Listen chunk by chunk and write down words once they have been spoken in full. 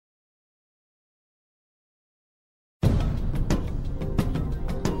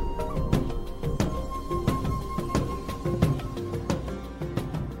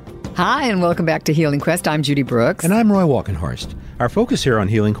Hi, and welcome back to Healing Quest. I'm Judy Brooks. And I'm Roy Walkenhorst. Our focus here on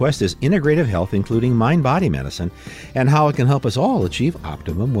Healing Quest is integrative health, including mind-body medicine, and how it can help us all achieve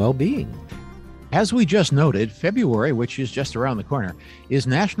optimum well-being. As we just noted, February, which is just around the corner, is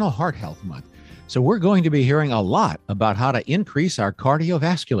National Heart Health Month. So we're going to be hearing a lot about how to increase our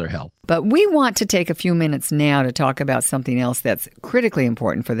cardiovascular health. But we want to take a few minutes now to talk about something else that's critically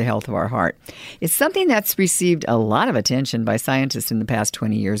important for the health of our heart. It's something that's received a lot of attention by scientists in the past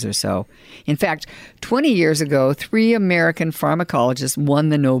 20 years or so. In fact, 20 years ago, 3 American pharmacologists won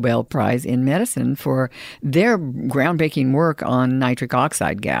the Nobel Prize in Medicine for their groundbreaking work on nitric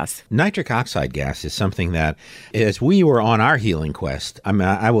oxide gas. Nitric oxide gas is something that, as we were on our healing quest,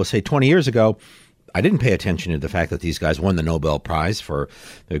 I will say 20 years ago, I didn't pay attention to the fact that these guys won the Nobel Prize for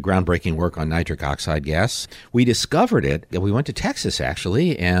the groundbreaking work on nitric oxide gas. We discovered it. We went to Texas,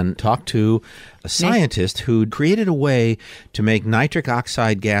 actually, and talked to a scientist who created a way to make nitric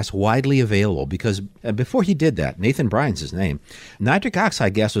oxide gas widely available. Because before he did that, Nathan Bryan's his name, nitric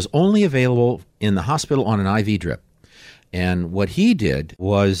oxide gas was only available in the hospital on an IV drip. And what he did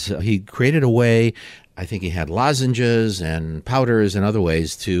was he created a way, I think he had lozenges and powders and other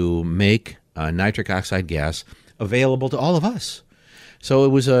ways to make nitric oxide gas available to all of us. So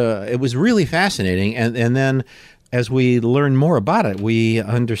it was really fascinating. And then as we learned more about it, we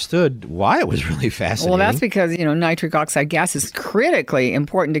understood why it was really fascinating. Well, that's because, nitric oxide gas is critically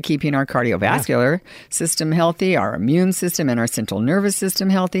important to keeping our cardiovascular system healthy, our immune system, and our central nervous system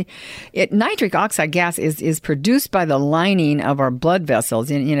healthy. Nitric oxide gas is produced by the lining of our blood vessels,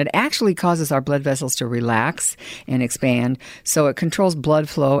 and it actually causes our blood vessels to relax and expand, so it controls blood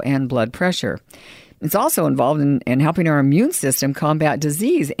flow and blood pressure. It's also involved in helping our immune system combat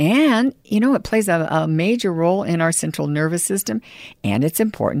disease. And, it plays a major role in our central nervous system. And it's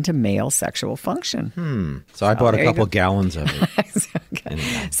important to male sexual function. So I bought a couple gallons of it. Okay.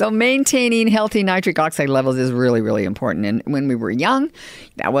 So maintaining healthy nitric oxide levels is really, really important. And when we were young,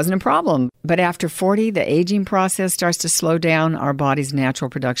 that wasn't a problem. But after 40, the aging process starts to slow down our body's natural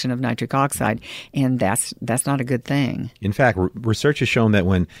production of nitric oxide. And that's not a good thing. In fact, research has shown that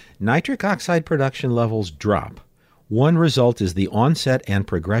when nitric oxide production levels drop, one result is the onset and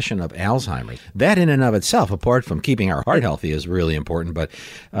progression of Alzheimer's. That in and of itself, apart from keeping our heart healthy, is really important. But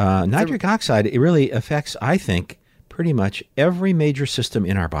nitric oxide, it really affects, I think, pretty much every major system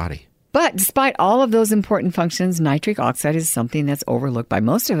in our body. But despite all of those important functions, nitric oxide is something that's overlooked by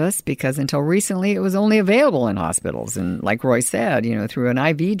most of us because until recently it was only available in hospitals and, like Roy said, through an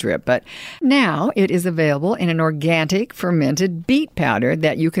IV drip. But now it is available in an organic fermented beet powder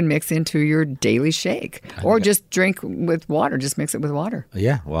that you can mix into your daily shake or just drink with water. Just mix it with water.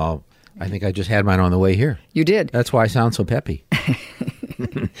 Yeah, well, I think I just had mine on the way here. You did. That's why I sound so peppy.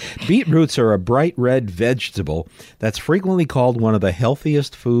 Beetroots are a bright red vegetable that's frequently called one of the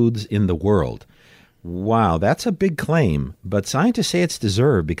healthiest foods in the world. Wow, that's a big claim, but scientists say it's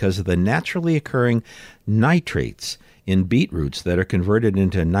deserved because of the naturally occurring nitrates in beetroots that are converted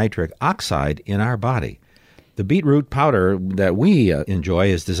into nitric oxide in our body. The beetroot powder that we enjoy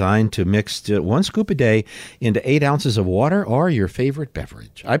is designed to mix 1 scoop a day into 8 ounces of water or your favorite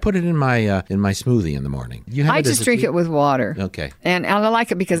beverage. I put it in my smoothie in the morning. I just drink it with water. Okay. And I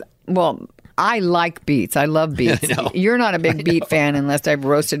like it because, I like beets. I love beets. You're not a big beet fan unless I've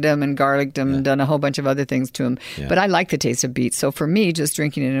roasted them and garlicked them and done a whole bunch of other things to them. Yeah. But I like the taste of beets. So for me, just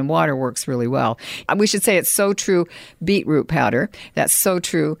drinking it in water works really well. We should say it's So True beetroot powder. That's So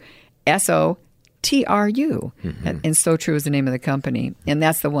True, SOTRU. And So True is the name of the company. And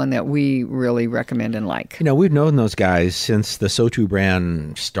that's the one that we really recommend and like. We've known those guys since the So True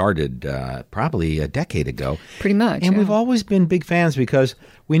brand started probably a decade ago. Pretty much. And we've always been big fans because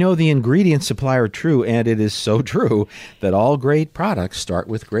we know the ingredients supply are true, and it is so true that all great products start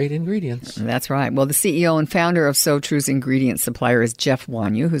with great ingredients. That's right. Well, the CEO and founder of So True's ingredient supplier is Jeff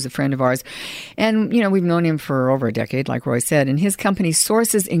Wanyu, who's a friend of ours. And, we've known him for over a decade, like Roy said, and his company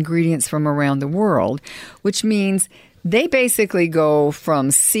sources ingredients from around the world, which means they basically go from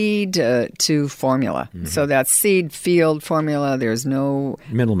seed to formula. Mm-hmm. So that's seed, field, formula. There's no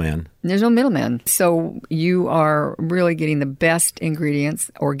middleman. So you are really getting the best ingredients,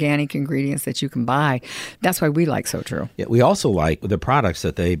 organic ingredients that you can buy. That's why we like So True. Yeah, we also like the products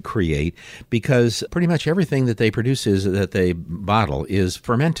that they create because pretty much everything that they produce that they bottle is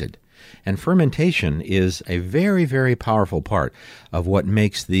fermented. And fermentation is a very, very powerful part of what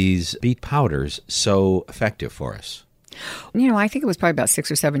makes these beet powders so effective for us. I think it was probably about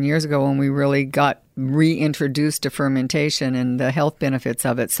 6 or 7 years ago when we really got reintroduced to fermentation and the health benefits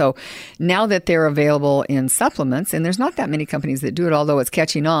of it. So now that they're available in supplements, and there's not that many companies that do it, although it's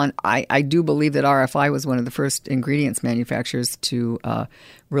catching on, I do believe that RFI was one of the first ingredients manufacturers to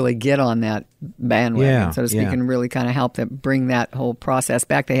really get on that bandwagon, so to speak, and really kind of help them bring that whole process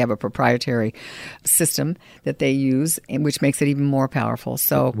back. They have a proprietary system that they use, which makes it even more powerful.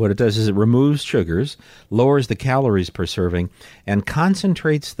 So what it does is it removes sugars, lowers the calories per serving, and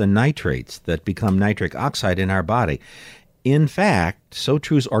concentrates the nitrates that become nitric oxide in our body. In fact,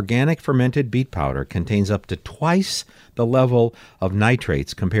 SoTru's organic fermented beet powder contains up to twice the level of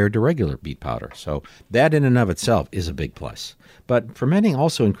nitrates compared to regular beet powder. So that in and of itself is a big plus. But fermenting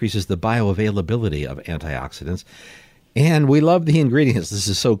also increases the bioavailability of antioxidants. And we love the ingredients. This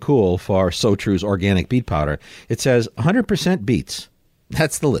is so cool for SoTru's organic beet powder. It says 100% beets.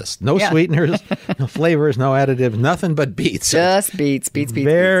 That's the list. No sweeteners, no flavors, no additives, nothing but beets. Just beets.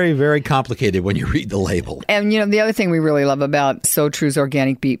 Very, very complicated when you read the label. And, the other thing we really love about SoTru's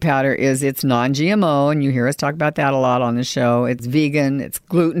organic beet powder is it's non-GMO, and you hear us talk about that a lot on the show. It's vegan, it's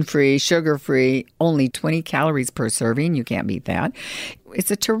gluten-free, sugar-free, only 20 calories per serving. You can't beat that. It's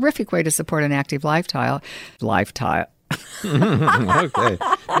a terrific way to support an active lifestyle. Okay.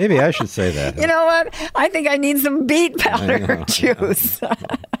 Maybe I should say that. You know what? I think I need some beet powder juice.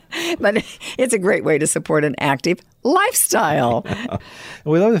 But it's a great way to support an active lifestyle.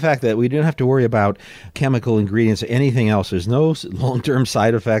 We love the fact that we don't have to worry about chemical ingredients or anything else. There's no long-term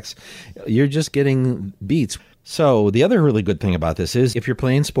side effects. You're just getting beets. So the other really good thing about this is if you're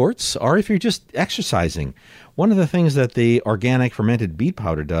playing sports or if you're just exercising, one of the things that the organic fermented beet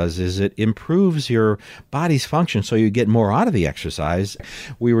powder does is it improves your body's function so you get more out of the exercise.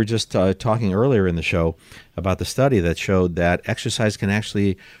 We were just talking earlier in the show about the study that showed that exercise can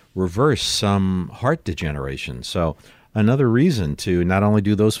actually reverse some heart degeneration. So another reason to not only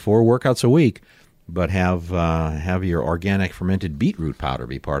do those 4 workouts a week, but have your organic fermented beetroot powder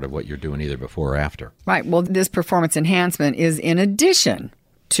be part of what you're doing either before or after. Right. Well, this performance enhancement is in addition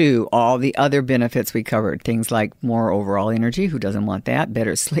to all the other benefits we covered. Things like more overall energy. Who doesn't want that?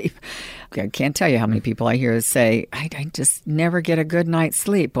 Better sleep. I can't tell you how many people I hear say, I just never get a good night's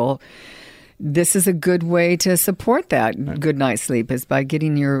sleep. Well, this is a good way to support that good night's sleep is by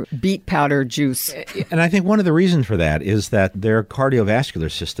getting your beet powder juice. And I think one of the reasons for that is that their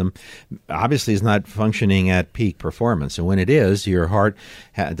cardiovascular system obviously is not functioning at peak performance. And when it is, your heart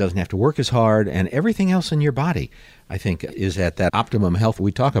doesn't have to work as hard, and everything else in your body, I think, is at that optimum health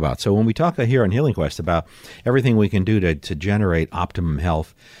we talk about. So when we talk here on Healing Quest about everything we can do to generate optimum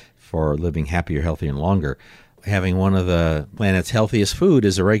health for living happier, healthier, and longer, having one of the planet's healthiest food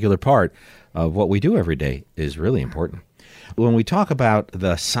as a regular part of what we do every day is really important. When we talk about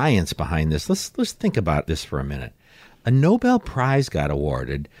the science behind this, let's think about this for a minute. A Nobel Prize got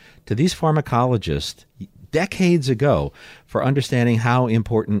awarded to these pharmacologists decades ago for understanding how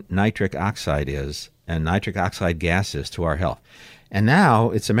important nitric oxide is and nitric oxide gas is to our health. And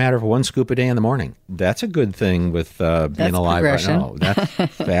now it's a matter of 1 scoop a day in the morning. That's a good thing with being alive right now.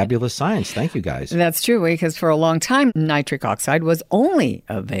 That's fabulous science. Thank you, guys. That's true, because for a long time, nitric oxide was only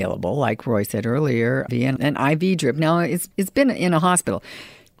available, like Roy said earlier, via an IV drip. Now, it's been in a hospital.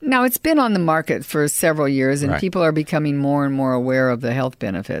 Now, it's been on the market for several years, and people are becoming more and more aware of the health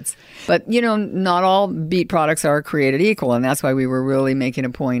benefits. But, not all beet products are created equal, and that's why we were really making a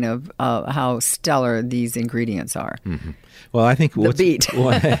point of how stellar these ingredients are. Mm-hmm. Well, I think what's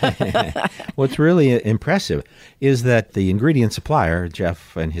really impressive is that the ingredient supplier,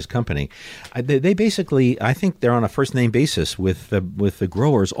 Jeff and his company, they basically, I think they're on a first-name basis with the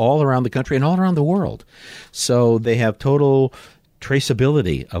growers all around the country and all around the world. So they have total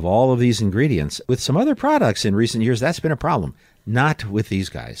traceability of all of these ingredients. With some other products in recent years, that's been a problem. Not with these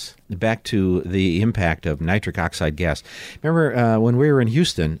guys. Back to the impact of nitric oxide gas. Remember when we were in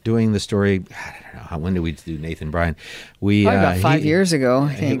Houston doing the story, I don't know, when did we do Nathan Bryan? Probably about 5 years ago,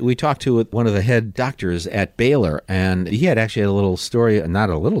 I think. We talked to one of the head doctors at Baylor, and he had actually a little story,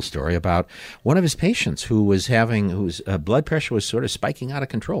 not a little story, about one of his patients whose blood pressure was sort of spiking out of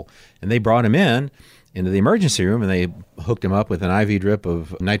control. And they brought him into the emergency room, and they hooked him up with an IV drip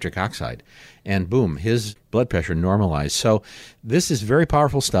of nitric oxide. And boom, his blood pressure normalized. So this is very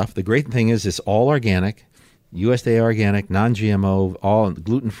powerful stuff. The great thing is it's all organic, USDA organic, non-GMO, all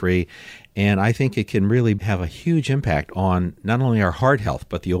gluten-free. And I think it can really have a huge impact on not only our heart health,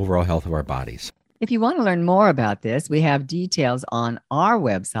 but the overall health of our bodies. If you want to learn more about this, we have details on our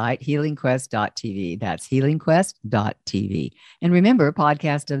website, healingquest.tv. That's healingquest.tv. And remember,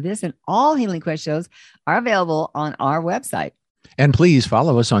 podcasts of this and all Healing Quest shows are available on our website. And please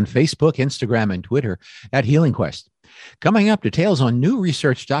follow us on Facebook, Instagram, and Twitter at Healing Quest. Coming up, details on new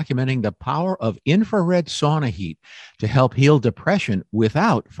research documenting the power of infrared sauna heat to help heal depression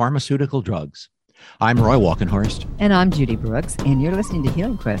without pharmaceutical drugs. I'm Roy Walkenhorst. And I'm Judy Brooks, and you're listening to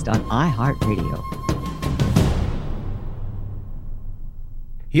Healing Quest on iHeartRadio.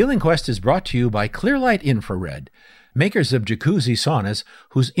 Healing Quest is brought to you by Clearlight Infrared, makers of jacuzzi saunas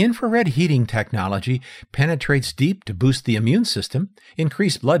whose infrared heating technology penetrates deep to boost the immune system,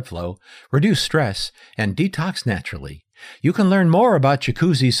 increase blood flow, reduce stress, and detox naturally. You can learn more about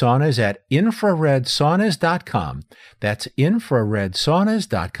jacuzzi saunas at infraredsaunas.com. That's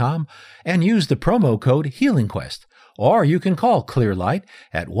infraredsaunas.com, and use the promo code HealingQuest. Or you can call Clearlight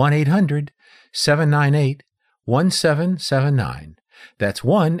at 1-800-798-1779. That's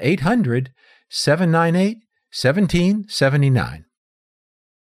 1-800-798-1779.